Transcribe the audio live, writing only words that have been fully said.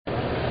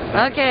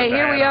Okay,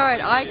 here we are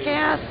at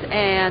ICAST,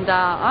 and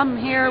I'm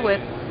here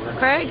with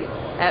Craig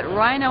at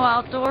Rhino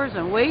Outdoors,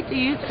 and wait till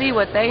you see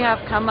what they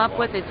have come up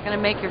with. It's going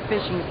to make your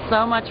fishing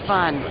so much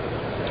fun.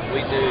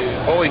 We do.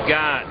 What we've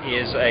got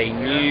is a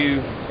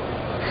new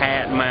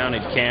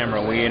hat-mounted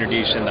camera we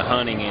introduced in the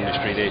hunting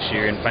industry this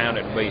year and found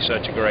it to be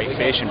such a great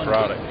fishing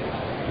product.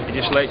 It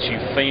just lets you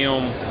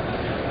film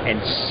and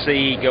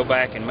see, go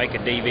back and make a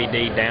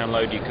DVD,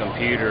 download your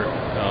computer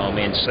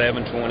in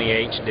 720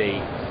 HD,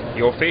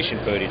 your fishing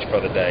footage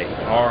for the day,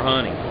 or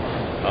hunting.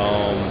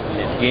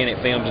 Again, it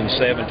films in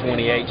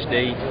 720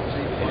 HD.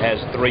 It has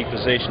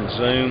 3-position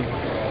zoom.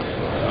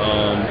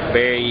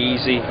 Very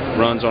easy.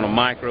 Runs on a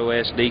micro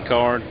SD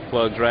card.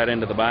 Plugs right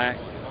into the back.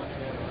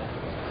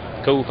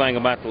 Cool thing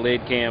about the lid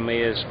cam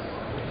is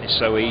it's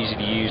so easy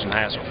to use and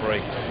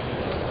hassle-free.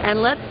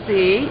 And let's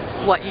see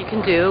what you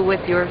can do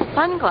with your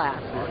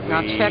sunglasses.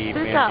 Now check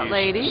this out,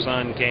 ladies.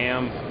 Sun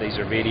cam. These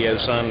are video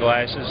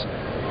sunglasses.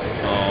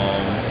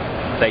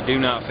 They do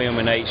not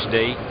film in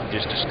HD,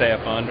 just a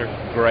step under.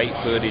 Great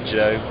footage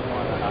though.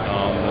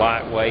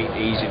 Lightweight,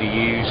 easy to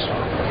use.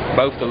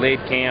 Both the lid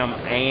cam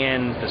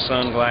and the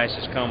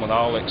sunglasses come with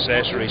all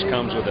accessories.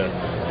 Comes with a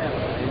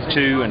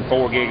 2 and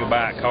 4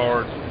 gigabyte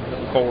card,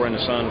 4 in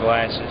the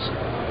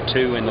sunglasses,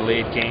 2 in the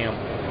lid cam.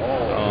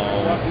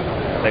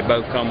 They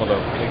both come with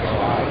a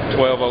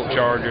 12-volt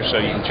charger, so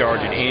you can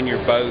charge it in your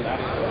boat,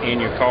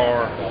 in your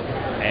car,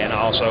 and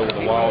also with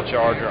a wall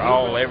charger.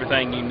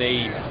 Everything you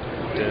need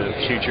to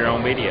shoot your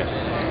own video.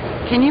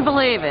 Can you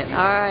believe it?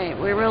 All right,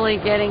 we're really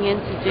getting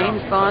into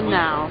James Bond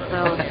now.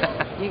 So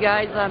you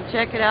guys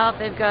check it out.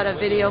 They've got a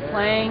video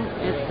playing.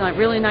 It's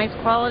really nice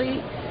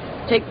quality.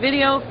 Take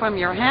video from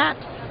your hat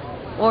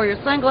or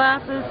your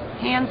sunglasses,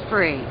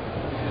 hands-free.